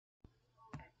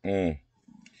Mm.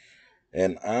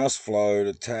 An ice floe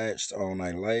detached on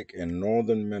a lake in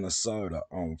northern Minnesota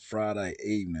on Friday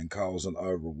evening, causing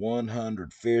over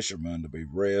 100 fishermen to be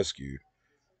rescued.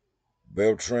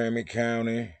 Beltrami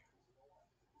County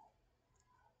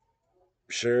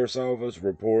Sheriff's Office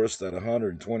reports that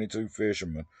 122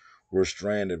 fishermen were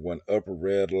stranded when Upper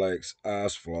Red Lake's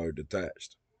ice floe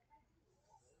detached.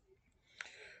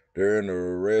 During the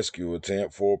rescue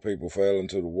attempt, four people fell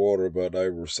into the water, but they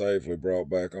were safely brought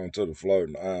back onto the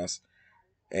floating ice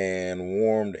and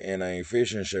warmed in a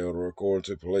fishing shelter, according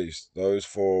to police. Those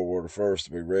four were the first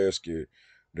to be rescued.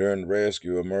 During the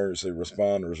rescue, emergency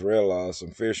responders realized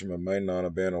some fishermen may not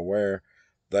have been aware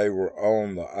they were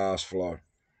on the ice floe.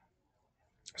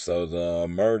 So the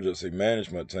emergency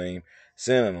management team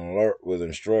sent an alert with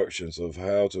instructions of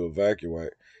how to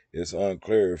evacuate. It's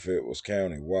unclear if it was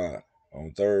county-wide.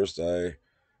 On Thursday,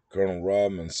 Colonel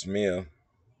Rodman Smith,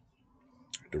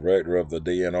 director of the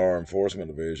DNR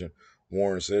Enforcement Division,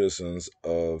 warned citizens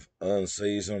of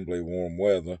unseasonably warm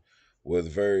weather,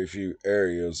 with very few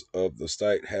areas of the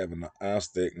state having the ice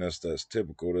thickness that's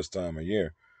typical this time of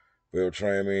year.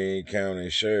 Beltrami County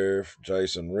Sheriff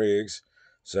Jason Riggs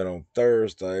said on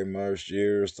Thursday most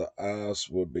years the ice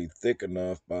would be thick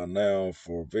enough by now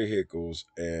for vehicles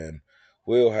and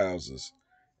wheelhouses,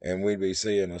 and we'd be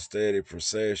seeing a steady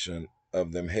procession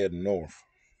of them heading north.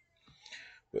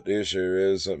 But this year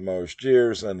isn't most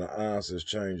years, and the ice is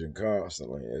changing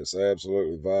constantly. It's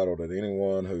absolutely vital that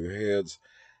anyone who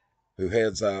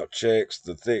heads out checks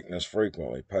the thickness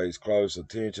frequently, pays close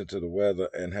attention to the weather,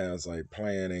 and has a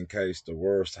plan in case the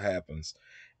worst happens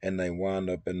and they wind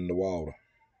up in the water.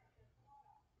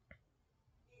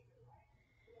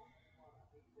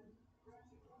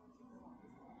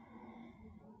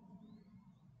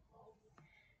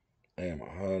 Damn,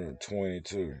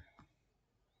 122.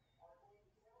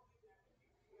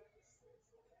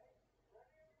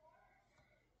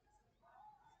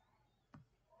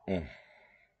 Mm,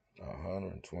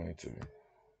 122.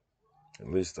 At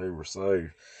least they were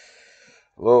saved.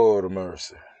 Lord of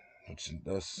mercy.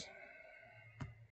 That's